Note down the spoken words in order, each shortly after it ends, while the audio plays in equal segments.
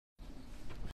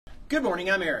Good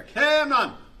morning, I'm Eric. Hey, I'm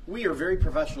Nan. We are very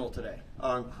professional today.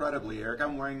 Incredibly, Eric.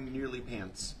 I'm wearing nearly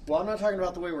pants. Well, I'm not talking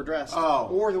about the way we're dressed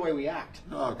or the way we act.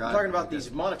 Oh, God. I'm talking about these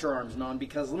monitor arms, Nan,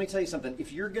 because let me tell you something.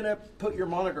 If you're going to put your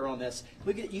monitor on this,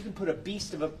 look at, you can put a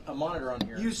beast of a monitor on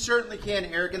here. You certainly can,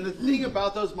 Eric. And the thing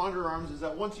about those monitor arms is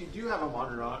that once you do have a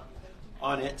monitor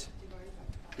on it,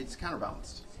 it's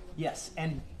counterbalanced. Yes,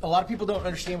 and a lot of people don't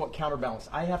understand what counterbalance.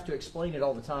 I have to explain it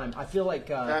all the time. I feel like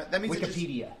that means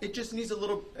Wikipedia. It just needs a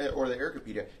little, or the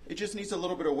Ericopedia. It just needs a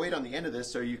little bit of weight on the end of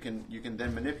this, so you can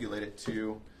then manipulate it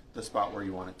to the spot where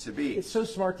you want it to be. It's so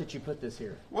smart that you put this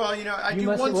here. Well, you know, I you do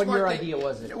must one have, what smart your thing. idea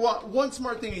was it? Well, one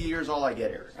smart thing a year is all I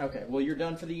get, Eric. Okay, well, you're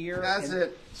done for the year. That's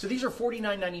it. So these are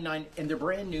 $49.99, and they're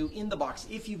brand new in the box.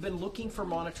 If you've been looking for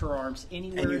monitor arms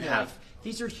anywhere And you in have. life,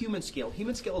 these are Human Scale.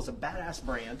 Human Scale is a badass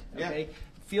brand. Okay. Yeah.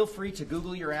 Feel free to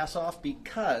Google your ass off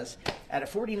because at a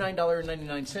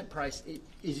 $49.99 price,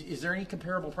 is there any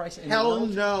comparable price in the Hell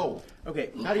world? no.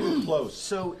 Okay, Not even close.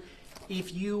 so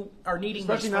if you are needing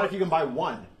Especially these not for, if you can buy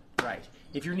one. right,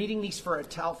 if you're needing these for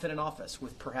to outfit an office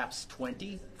with perhaps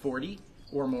 20, 40,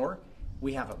 or more,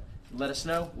 we have them. Let us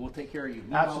know. We'll take care of you.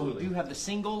 Absolutely. We do have the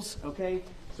singles, okay?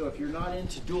 So if you're not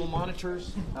into dual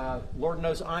monitors, Lord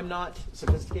knows I'm not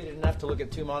sophisticated enough to look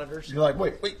at two monitors. You're like,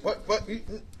 wait, what?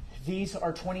 These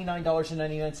are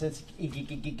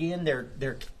 $29.99. Again, they're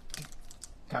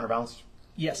Counterbalanced.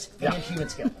 yes, Yeah. and Human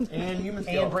Scale. And human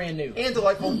scale. And brand new. And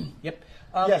delightful. Yep.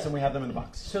 Yes, and we have them in the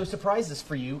box. So surprises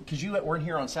for you, because you weren't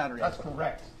here on Saturday. That's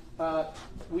correct.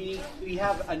 We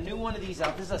have a new one of these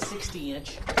out. This is a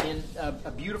 60-inch in a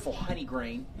beautiful honey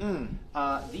grain.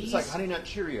 These It's like Honey Nut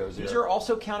Cheerios. these are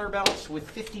also counterbalanced with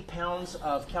 50 pounds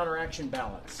of counteraction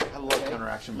balance. I love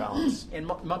counteraction balance.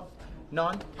 And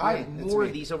Non, Hi, I have it's more me.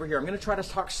 of these over here. I'm going to try to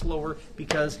talk slower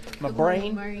because my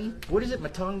brain. What is it? My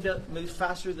tongue moves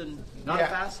faster than not Yeah.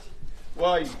 fast.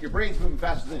 Well, your brain's moving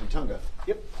faster than your tongue does.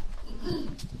 Yep.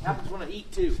 Happens when I eat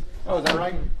too. Oh, is that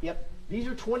right? Yep. These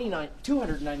are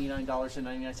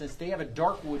 $299.99. They have a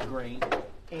dark wood grain,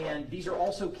 and these are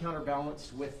also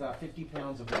counterbalanced with 50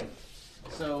 pounds of weight.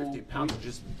 So 50 pounds of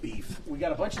just beef. we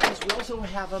got a bunch of these. We also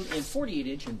have them in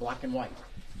 48-inch in black and white.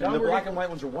 And the we're black gonna- and white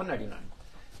ones are $1.99.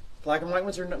 Black and white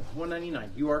ones are $199.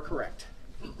 You are correct.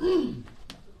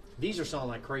 These are selling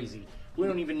like crazy. We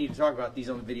don't even need to talk about these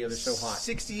on the video. They're so hot.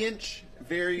 60-inch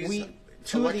varies.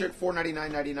 Two of Electric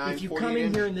 $499.99. If you come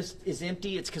in here and this is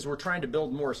empty, it's because we're trying to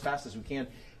build more as fast as we can.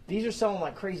 These are selling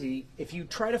like crazy. If you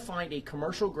try to find a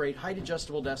commercial grade height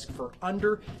adjustable desk for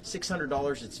under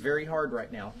 $600, it's very hard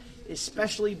right now,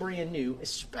 especially brand new,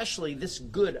 especially this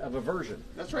good of a version.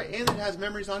 That's right, and it has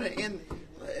memories on it,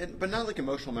 but not like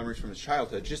emotional memories from his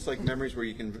childhood, just like memories where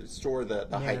you can store the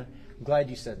height. I'm glad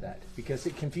you said that because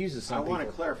it confuses some I people. want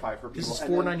to clarify for people. This is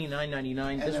and then-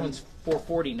 $499.99. This then- one's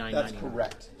 $449.99. That's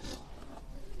correct.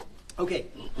 Okay,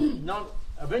 now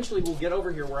eventually we'll get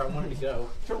over here where I wanted to go.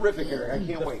 Terrific, Eric. I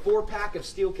can't The wait. 4-pack of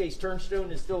steel case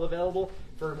turnstone is still available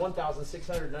for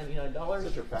 $1,699.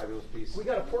 Such a fabulous piece. We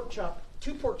got a pork chop,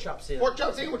 2 pork chops in. Pork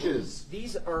chop sandwiches.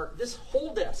 These are this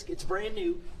whole desk. It's brand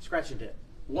new, scratch and dip.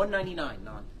 $199,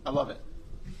 Non. I love it.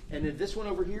 And then this one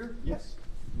over here, Yes.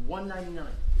 $199.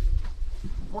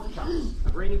 Pork chops, a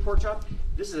brand new pork chop.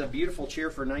 This is a beautiful chair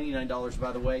for $99,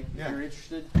 by the way. Yeah. If you're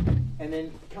interested. And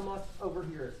then come on over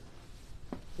here.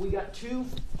 We got 2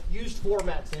 used floor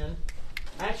mats in.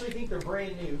 I actually think they're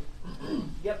brand new.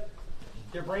 Yep,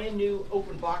 they're brand new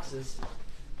open boxes.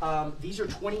 These are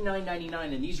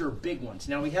 $29.99, and these are big ones.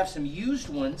 Now we have some used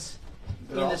ones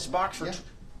in this box for. Yeah.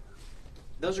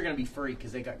 Those are going to be free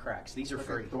because they got cracks. These are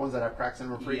free. The ones that have cracks in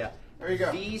them are free. Yeah. There you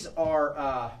go. These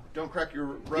are. Don't crack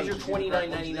your These are roses.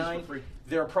 $29.99. Free.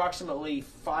 They're approximately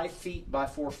 5 feet by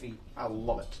 4 feet. I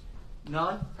love it.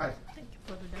 Non? Hi.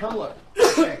 Come look.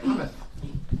 Okay, come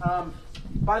in.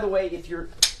 By the way, if you're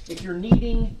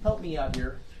needing, help me out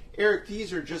here. Eric,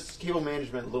 these are just cable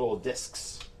management little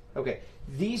discs. Okay,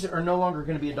 these are no longer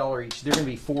going to be $1 each. They're going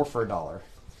to be 4 for $1.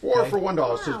 4 for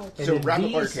 $1. So, And so then wrap up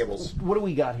all your these- cables. What do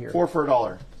we got here? 4 for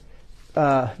 $1.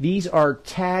 These are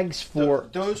tags for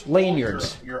Those hold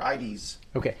lanyards. Your IDs.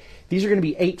 Okay, these are going to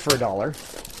be 8 for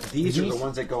 $1. These are the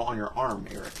ones that go on your arm,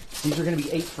 Eric. These are going to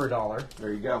be 8 for $1.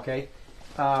 There you go. Okay.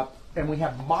 And we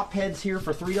have mop heads here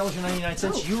for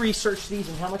 $3.99. You researched these,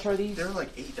 and how much are these? They're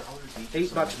like $8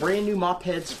 each. $8. Brand new mop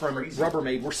heads from Crazy.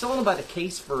 Rubbermaid. We're selling them by the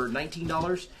case for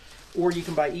 $19, or you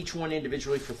can buy each one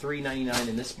individually for $3.99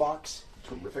 in this box.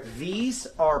 Terrific. These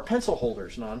are pencil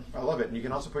holders, Non. I love it. And you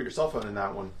can also put your cell phone in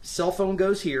that one. Cell phone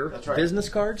goes here. That's right. Business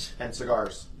cards And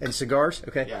cigars. and cigars.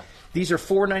 Okay. Yeah. These are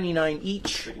 $4.99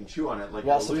 each. You can chew on it like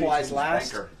While a Looney supplies Tunes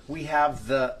last, banker. we have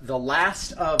the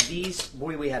last of these.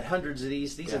 Boy, we had hundreds of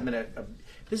these. These have been a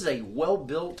This is a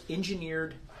well-built,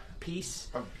 engineered piece.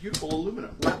 A beautiful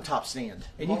aluminum Laptop stand.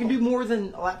 And you can do more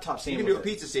than a laptop stand. You can do a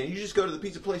pizza stand. You just go to the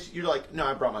pizza place. You're like, no,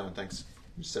 I brought my own. Thanks.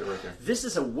 Just set it right there. This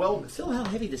is feel how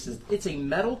heavy this is. It's a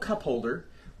metal cup holder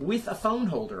with a phone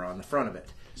holder on the front of it.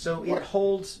 So it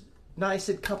holds, no, I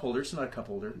said cup holder. It's not a cup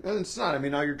holder. No, it's not. I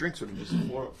mean, all your drinks would just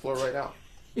flow right out.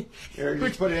 Here,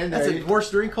 just put it in there. That's the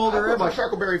worst drink holder I ever. put my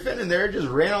Sharkleberry Fin in there. It just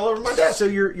ran all over my desk. So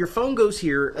your phone goes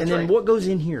here, and then what goes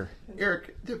in here?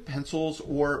 Eric, they're pencils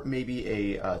or maybe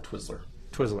a Twizzler.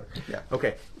 Twizzler. Yeah.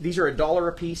 Okay. These are $1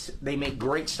 a piece. They make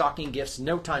great stocking gifts.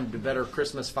 No time to better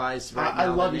Christmas pies. Right I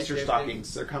now love than Easter it.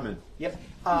 stockings. They're coming. Yep.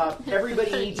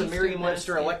 Everybody needs a Easter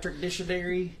Merriam-Webster basket. electric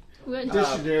dictionary.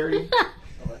 Dictionary.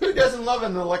 Who doesn't love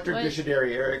an electric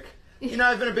dictionary, Eric? You know,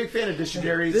 I've been a big fan of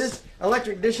dictionaries. This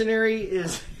electric dictionary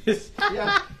is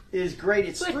great.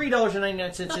 It's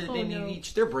 $3.99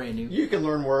 each. They're brand new. You can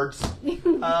learn words.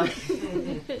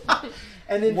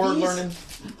 And then Word learning.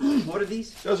 What are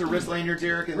these? Those are wrist lanyards,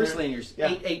 Eric. Wrist lanyards. Yeah.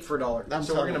 $8 for $1. I'm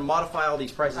So we're telling going to you. modify all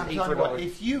these prices. I'm $8 telling for you what, $1.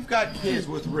 if you've got kids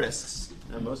with wrists,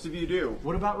 and most of you do,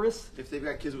 What about wrists? if they've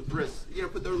got kids with wrists, you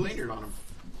put their lanyard on them.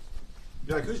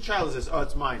 You're like, whose child is this? Oh,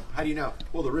 it's mine. How do you know?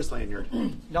 Well, the wrist lanyard.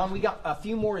 Don, we got a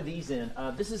few more of these in.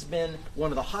 This has been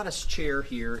one of the hottest chair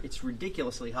here. It's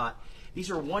ridiculously hot. These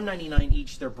are $199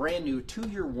 each. They're brand new,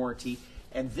 2-year warranty,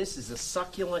 and this is a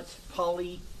succulent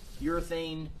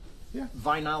polyurethane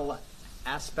vinyl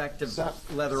aspect of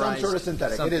leatherized. Some sort of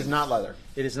synthetic. something. It is not leather.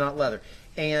 It is not leather.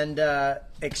 And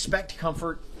expect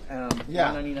comfort.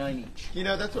 $199 each. You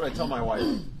know, that's what I tell my wife.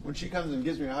 When she comes and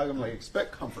gives me a hug, I'm like,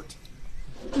 expect comfort.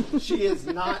 She is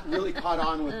not really caught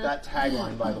on with that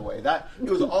tagline, by the way. It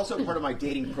was also part of my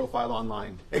dating profile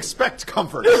online. Expect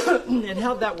comfort. And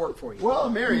how'd that work for you? Well,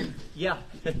 I'm married. Yeah.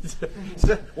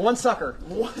 So, one sucker.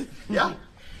 Yeah.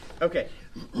 Okay.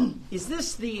 Is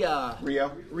this the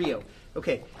Rio. Rio?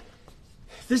 Okay.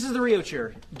 This is the Rio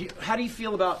chair. How do you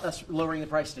feel about us lowering the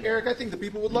price today? Eric, I think the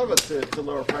people would love us to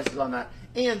lower prices on that.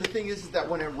 And the thing is that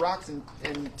when it rocks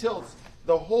and tilts,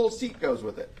 the whole seat goes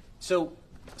with it. So,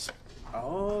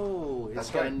 it's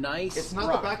got a nice. It's not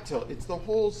rock. the back tilt. It's the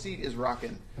whole seat is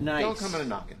rocking. Nice. Don't come in a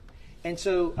knocking. And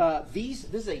so this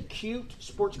is a cute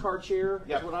sports car chair.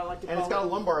 Is what I like to call And it's got a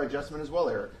it. lumbar adjustment as well,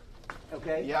 Eric.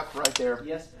 Okay. Yep, right there.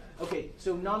 Yes. Okay.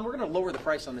 So, Nan, we're going to lower the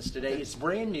price on this today. It's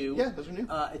brand new. Yeah, those are new.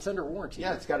 It's under warranty.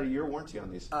 Yeah, it's got a year warranty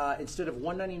on these. Instead of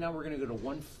 $199, we're going to go to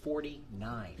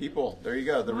 $149. People, there you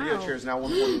go. The Rio chair is now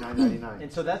 $149.99.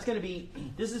 And so that's going to be.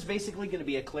 This is basically going to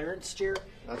be a clearance chair.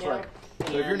 That's now. right.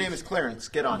 So if your name is Clarence,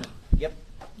 get on it. Yep.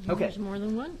 Okay. There's more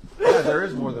than one. Yeah, there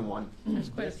is more than one. There's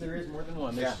quite a Yes, few. there is more than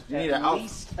one. Yeah, There's you need at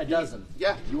least a dozen.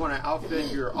 Yeah, you want to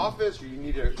outfit your office, or you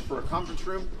need it for a conference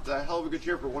room. It's a hell of a good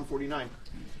chair for $149.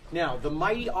 Now, the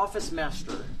mighty Office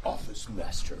Master Office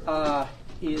Master.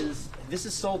 this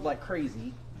is sold like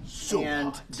crazy. So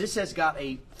and hot. this has got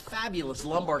a fabulous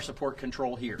lumbar support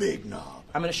control here. Big knob.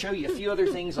 I'm going to show you a few other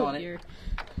things on it. Dear.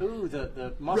 Ooh,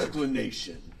 the muscle.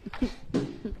 Reclination.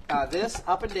 This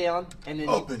up and down, and then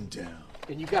and down.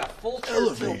 and you've got a full chair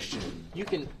Elevation. tilt. You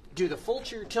can do the full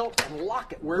chair tilt and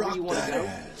lock it wherever you want to go.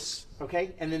 ass.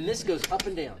 Okay, and then this goes up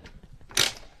and down.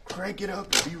 Crank it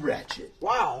up and be ratchet.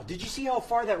 Wow, did you see how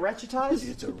far that ratchetized?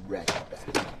 It's a ratchet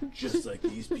back, just like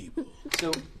these people.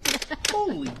 So,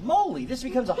 holy moly, this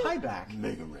becomes a high back.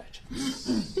 Mega ratchet.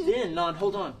 Then,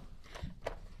 hold on.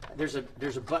 There's a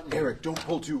button. Eric, don't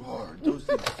pull too hard. Those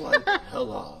things fly the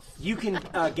hell off. You can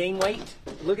gain weight.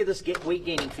 Look at this weight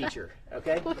gaining feature.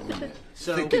 Okay.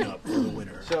 So Thinking up for the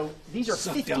winter. So these are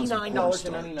Suck down some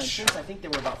 $59.99. I think they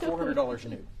were about $400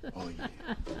 new. Oh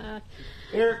yeah.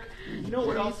 Eric, you know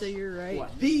what else? So you're right.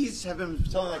 What? These have been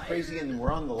selling like crazy, and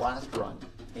we're on the last run.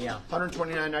 Yeah.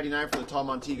 $129.99 for the tall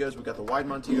Montegos. We've got the wide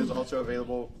Montegos also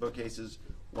available. Bookcases,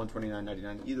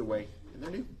 $129.99 either way, and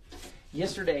they're new.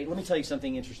 Yesterday, let me tell you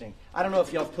something interesting. I don't know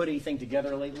if y'all have put anything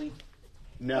together lately.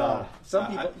 No, Some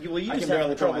people. You just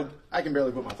have trouble. I can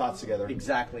barely put my thoughts together.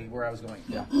 Exactly where I was going.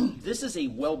 Yeah. This is a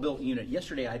well-built unit.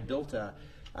 Yesterday, I built a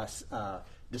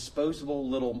disposable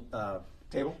little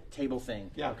table thing.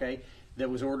 Yeah. Okay. That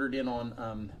was ordered in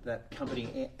on that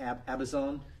company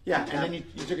Amazon. Yeah, and then you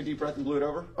took a deep breath and blew it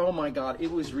over. Oh my God, it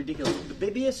was ridiculous. The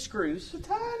biggest screws, The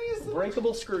tiniest little.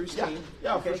 breakable screws Yeah, came.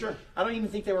 yeah, for sure. I don't even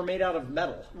think they were made out of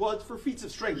metal. Well, it's for feats of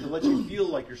strength to let you feel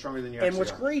like you're stronger than you And actually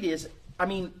what's are. great is, I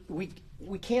mean, we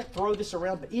can't throw this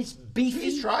around, but it's beefy.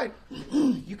 He's tried.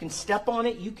 You can step on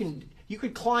it. You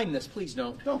could climb this. Please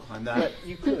don't. Don't climb that. But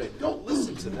you could. Don't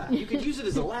listen to that. You could use it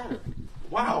as a ladder.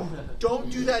 Wow. Don't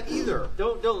do that either.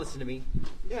 Don't listen to me.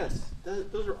 Yes,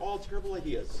 those are all terrible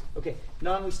ideas. Okay,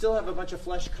 Nan, we still have a bunch of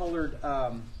flesh-colored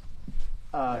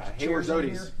Hayward's chairs in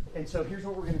Odie's. here. And so here's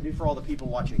what we're going to do for all the people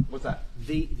watching. What's that?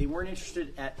 They weren't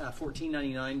interested at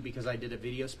 $14.99 because I did a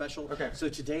video special. Okay. So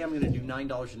today I'm going to do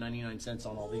 $9.99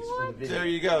 on all these for the video. There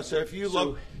you go. So if you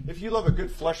love a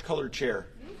good flesh colored chair,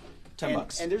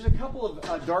 $10. And there's a couple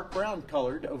of dark brown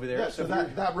colored over there. Yeah, so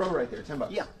that row right there,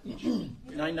 $10. Yeah.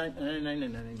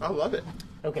 $9.99. I love it.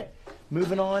 Okay.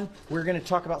 Moving on, we're going to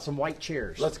talk about some white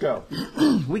chairs. Let's go.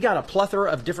 We got a plethora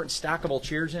of different stackable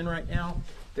chairs in right now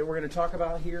that we're going to talk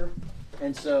about here.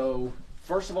 And so,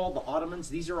 first of all, the Ottomans,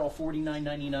 these are all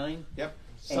 $49.99. Yep.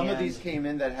 Some of these came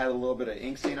in that had a little bit of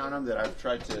ink stain on them that I've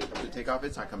tried to take off.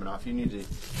 It's not coming off. You need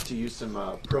to use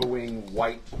some Pro Wing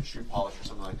white shoe polish or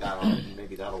something like that on it, and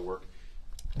maybe that'll work.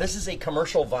 This is a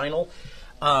commercial vinyl.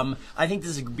 I think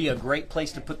this would be a great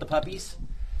place to put the puppies.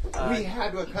 We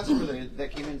had a customer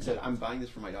that came in and said, I'm buying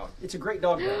this for my dog. It's a great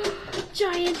dog bed.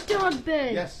 Giant dog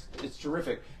bed. Yes, it's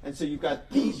terrific. And so you've got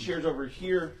these chairs over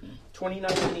here.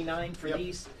 $29.99 for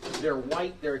these. They're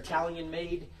white. They're Italian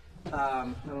made. I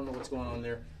don't know what's going on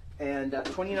there. And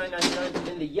 $29.99. And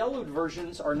then the yellowed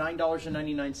versions are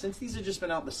 $9.99. These have just been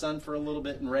out in the sun for a little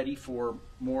bit and ready for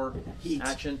more heat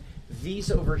action. These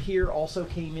over here also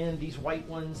came in. These white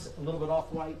ones, a little bit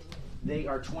off-white. They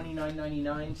are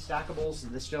 $29.99 stackables.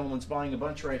 This gentleman's buying a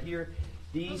bunch right here.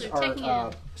 These are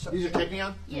Techion. These are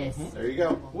Techion? Yes. There you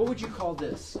go. What would you call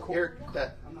this? Here,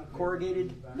 that.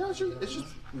 Corrugated? No, it's just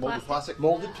molded plastic.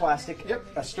 Molded plastic. Yep.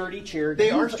 A sturdy chair.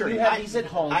 They are sturdy. You have these at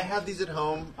home. I have these at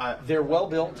home. They're well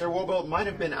built. They're well built. Mine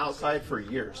have been outside for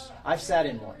years. I've sat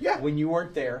in one. Yeah. When you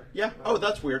weren't there. Yeah. Oh,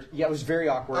 that's weird. Yeah, it was very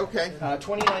awkward. Okay.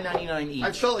 $29.99 each.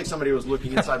 I felt like somebody was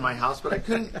looking inside my house, but I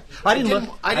couldn't. I didn't look.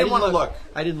 I didn't want to look.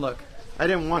 I didn't look. I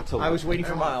didn't want to look. I was waiting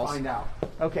for Miles. Find out.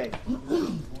 Okay.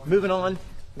 Moving on.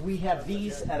 We have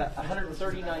these at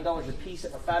 $139 a piece. A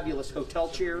fabulous hotel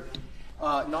chair.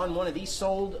 One of these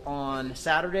sold on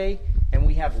Saturday, and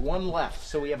we have one left.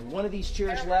 So we have one of these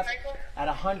chairs left at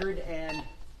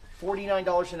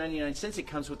 $149.99. It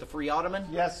comes with the free ottoman.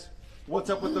 Yes. What's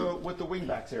up with the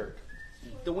wingbacks, Eric?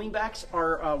 The wingbacks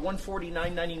are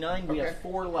 $149.99. We have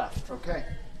four left. Okay.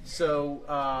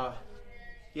 So,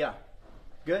 yeah,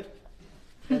 good.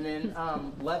 And then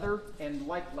leather and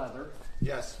like leather.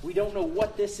 Yes. We don't know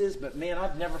what this is, but man,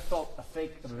 I've never felt a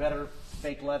better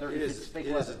fake leather. It is. Fake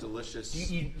It leather. is a delicious.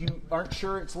 You aren't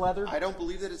sure it's leather? I don't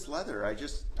believe that it's leather. I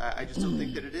just don't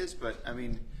think that it is. But I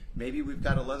mean, maybe we've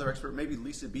got a leather expert. Maybe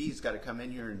Lisa B's got to come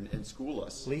in here and school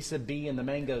us. Lisa B and the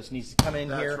Mangoes needs to come in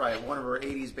here. That's right. One of our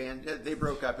 '80s band. They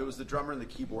broke up. It was the drummer and the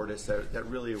keyboardist that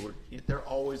really were. They're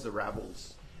always the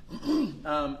Rabbles.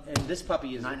 And this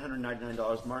puppy is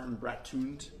 $999. Martin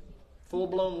Bratund.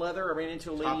 full-blown leather. I ran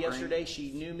into a lady Top yesterday. range.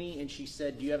 She knew me, and she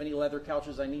said, "Do you have any leather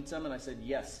couches? I need some." And I said,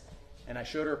 "Yes." And I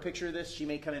showed her a picture of this. She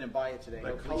may come in and buy it today.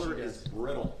 The Hopefully color she is does.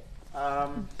 brittle.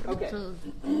 Okay. So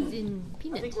it's in I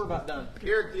peanut. think we're about done.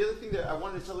 Eric, the other thing that I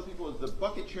wanted to tell the people is the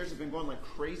bucket chairs have been going like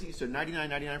crazy. So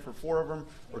 $99.99 for 4 of them,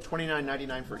 or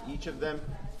 $29.99 for each of them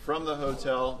from the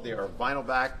hotel. They are vinyl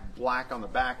back, black on the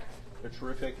back. They're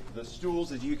terrific. The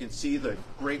stools, as you can see, the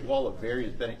Great Wall of Barrier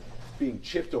is being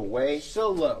chipped away. So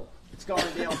low. It's gone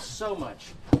down so much.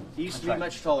 It used to be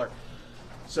much taller.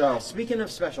 So Speaking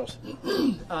of specials,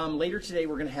 later today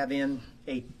we're going to have in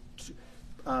a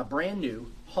brand new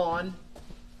Hahn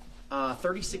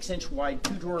 36-inch wide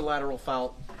 2-drawer lateral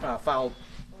file,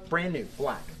 brand new,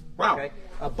 black. Wow. Okay?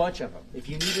 A bunch of them. If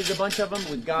you needed a bunch of them,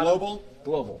 we've got Global?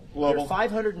 Global. Global. They're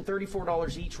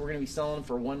 $534 each. We're going to be selling them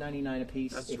for $199 a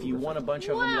piece. That's if you terrific. want a bunch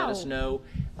of them, let Wow. us know.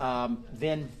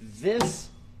 Then this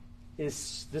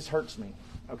hurts me.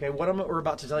 Okay, what we're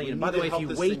about to tell you. We And by need the to way, if help you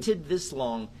this waited this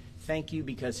long, thank you,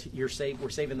 because we're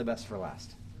saving the best for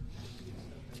last.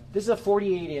 This is a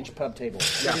 48-inch pub table.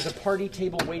 Yeah. It is a party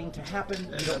table waiting to happen.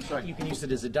 That's right. You can use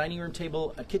it as a dining room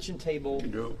table, a kitchen table.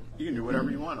 you can do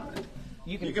whatever you want on it.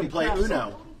 You You do can play crafts Uno.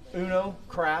 on it. Uno,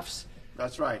 crafts,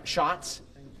 That's right. shots.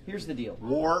 Here's the deal.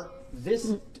 War.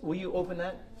 This, will you open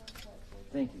that?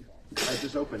 Thank you. I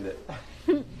just opened it,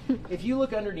 If you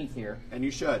look underneath here, and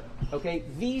you should. okay,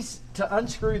 to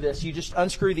unscrew this, you just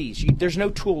unscrew these. There's no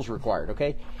tools required,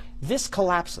 okay? This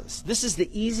collapses. This is the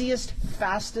easiest,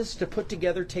 fastest to put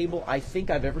together table I think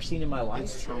I've ever seen in my life.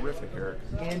 It's terrific, Eric.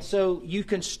 And so you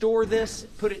can store this,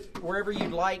 put it wherever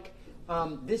you'd like.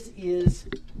 This is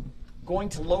going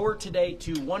to lower today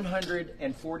to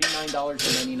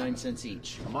 $149.99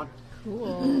 each. Come on.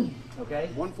 Cool. Okay?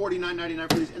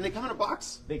 $149.99 for these, and they come in a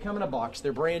box. They come in a box.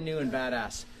 They're brand new and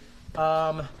badass.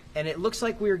 And it looks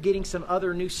like we're getting some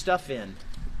other new stuff in.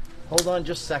 Hold on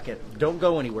just a second. Don't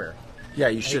go anywhere. Yeah,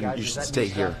 you Hey guys, is that new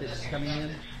stuff that's coming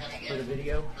in for the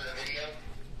video?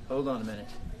 Hold on a minute.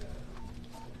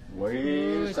 Wait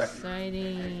Ooh, a second.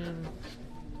 exciting.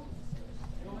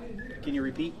 Can you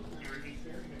repeat?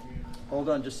 Hold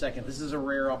on just a second. This is a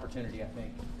rare opportunity, I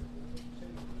think.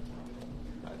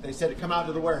 They said to come out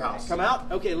to the warehouse. Come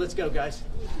out? Okay, let's go, guys.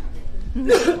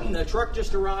 The truck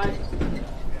just arrived,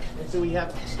 and so we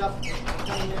have stuff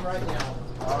coming in right now.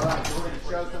 All right, so we're going to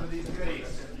show some of these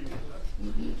goodies.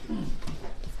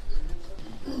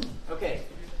 Okay,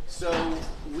 so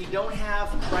we don't have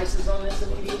prices on this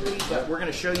immediately, but we're going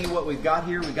to show you what we've got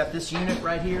here. We've got this unit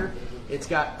right here. It's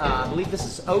got, I believe this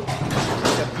is oak.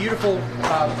 It's a beautiful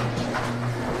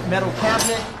metal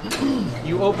cabinet.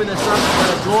 You open this up, you've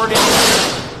got a drawer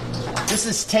down. This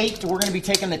is taped. We're going to be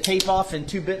taking the tape off in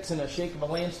 2 bits and a shake of a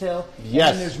lamb's tail.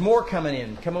 Yes. And there's more coming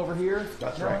in. Come over here.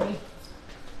 That's right.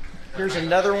 Here's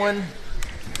another one.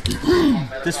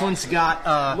 This one's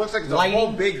got Looks like it's lighting. a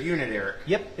whole big unit, Eric.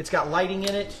 Yep, it's got lighting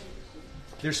in it.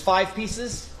 There's 5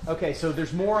 pieces. Okay, so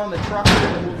there's more on the truck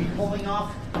that we'll be pulling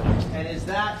off. And is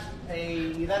that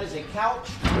is a couch?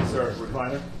 Yes, sir.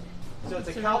 Recliner? So it's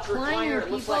a a couch recliner, recliner.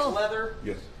 It looks people. like leather.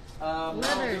 Yes. I'll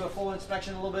Leather. do a full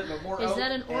inspection a little bit, but more Is oak. that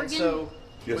an And organ? so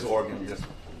Yes, organ. Yes.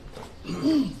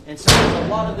 And so there's a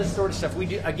lot of this sort of stuff. We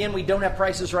do, again, we don't have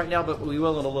prices right now, but we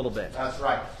will in a little bit. That's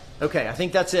right. Okay, I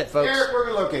think that's it, folks. Eric, where are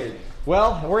we located?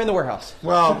 Well, we're in the warehouse.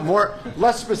 Well,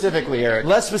 less specifically, Eric.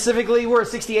 Less specifically, we're at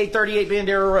 6838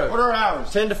 Bandera Road. What are our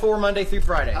hours? 10 to 4 Monday through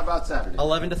Friday. How about Saturday?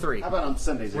 11 to 3. How about on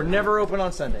Sundays? We're Eric? never open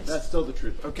on Sundays. That's still the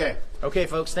truth. Okay. Okay,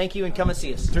 folks, thank you, and come and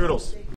see us. Toodles.